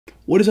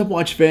What is up,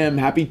 Watch fam?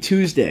 Happy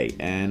Tuesday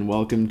and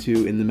welcome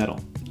to In the Metal.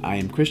 I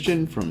am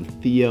Christian from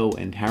Theo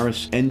and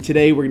Harris, and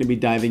today we're going to be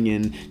diving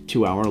in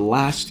to our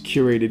last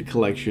curated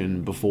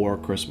collection before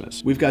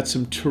Christmas. We've got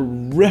some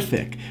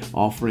terrific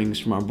offerings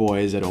from our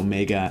boys at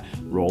Omega,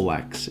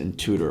 Rolex, and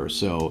Tudor,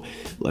 so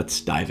let's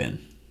dive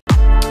in.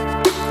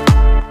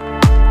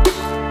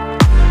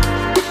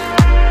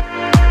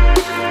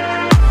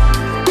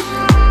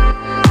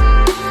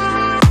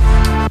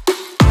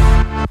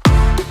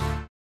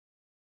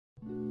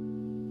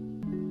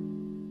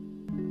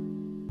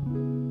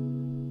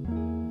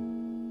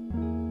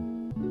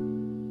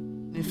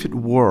 If it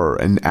were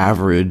an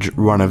average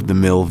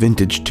run-of-the-mill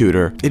vintage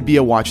Tudor, it'd be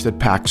a watch that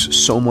packs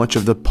so much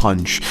of the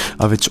punch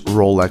of its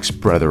Rolex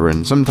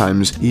brethren,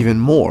 sometimes even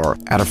more,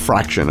 at a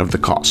fraction of the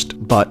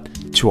cost. But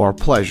to our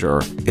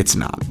pleasure, it's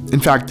not. In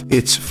fact,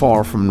 it's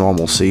far from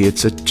normalcy.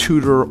 It's a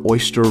Tudor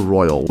Oyster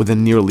Royal with a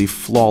nearly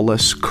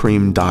flawless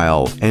cream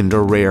dial and a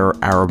rare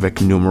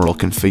Arabic numeral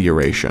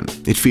configuration.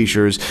 It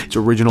features its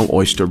original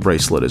oyster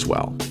bracelet as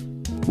well.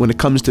 When it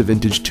comes to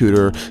vintage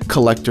Tudor,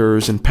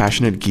 collectors and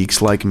passionate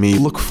geeks like me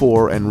look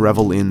for and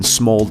revel in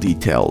small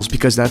details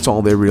because that's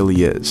all there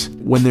really is.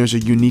 When there's a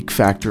unique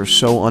factor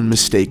so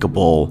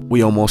unmistakable,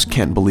 we almost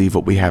can't believe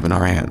what we have in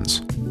our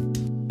hands.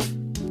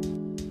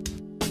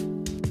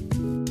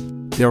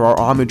 There are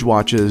homage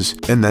watches,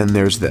 and then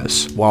there's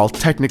this. While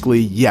technically,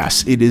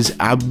 yes, it is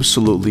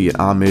absolutely an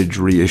homage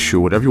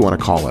reissue, whatever you want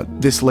to call it.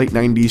 This late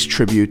 90s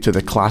tribute to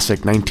the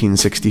classic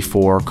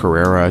 1964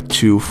 Carrera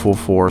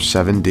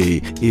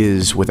 2447D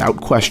is, without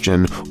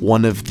question,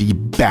 one of the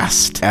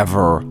best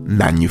ever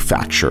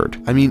manufactured.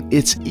 I mean,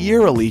 it's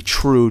eerily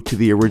true to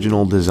the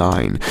original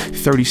design.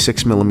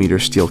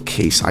 36mm steel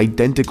case,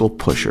 identical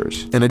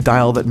pushers, and a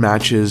dial that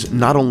matches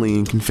not only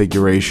in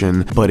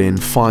configuration, but in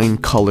fine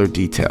color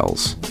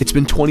details. It's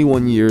been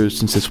 21 years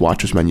since this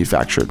watch was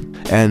manufactured,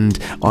 and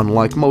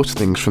unlike most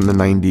things from the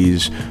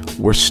 90s,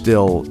 we're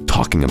still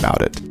talking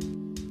about it.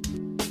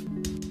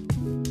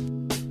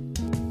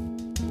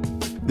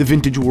 The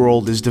vintage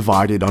world is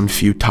divided on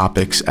few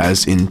topics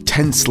as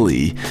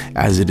intensely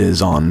as it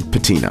is on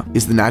patina.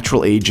 Is the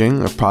natural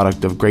aging, a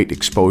product of great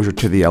exposure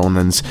to the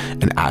elements,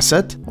 an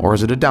asset, or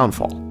is it a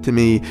downfall? To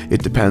me,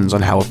 it depends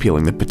on how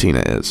appealing the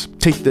patina is.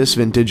 Take this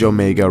vintage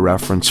Omega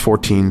reference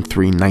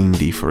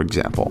 14390, for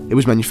example. It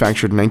was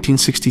manufactured in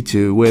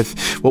 1962 with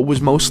what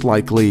was most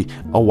likely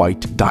a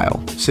white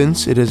dial.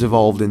 Since it has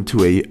evolved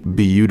into a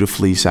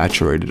beautifully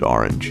saturated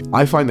orange.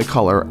 I find the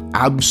color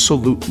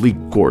absolutely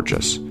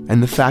gorgeous,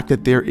 and the fact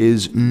that there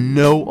is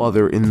no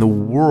other in the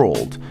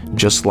world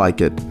just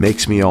like it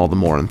makes me all the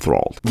more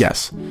enthralled.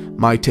 Yes,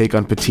 my take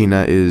on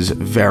patina is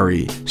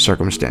very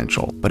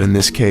circumstantial, but in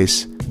this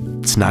case,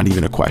 it's not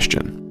even a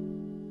question.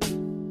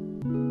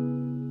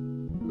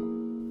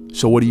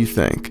 So what do you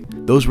think?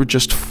 Those were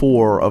just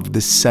 4 of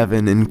the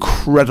 7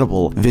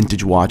 incredible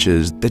vintage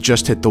watches that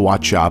just hit the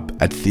watch shop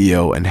at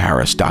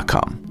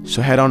theoandharris.com.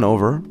 So head on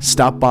over,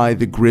 stop by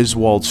the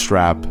Griswold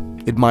strap,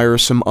 admire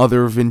some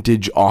other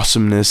vintage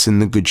awesomeness in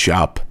the good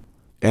shop,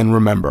 and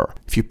remember,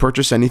 if you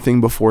purchase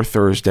anything before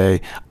Thursday,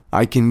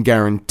 I can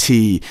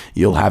guarantee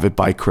you'll have it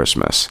by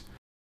Christmas.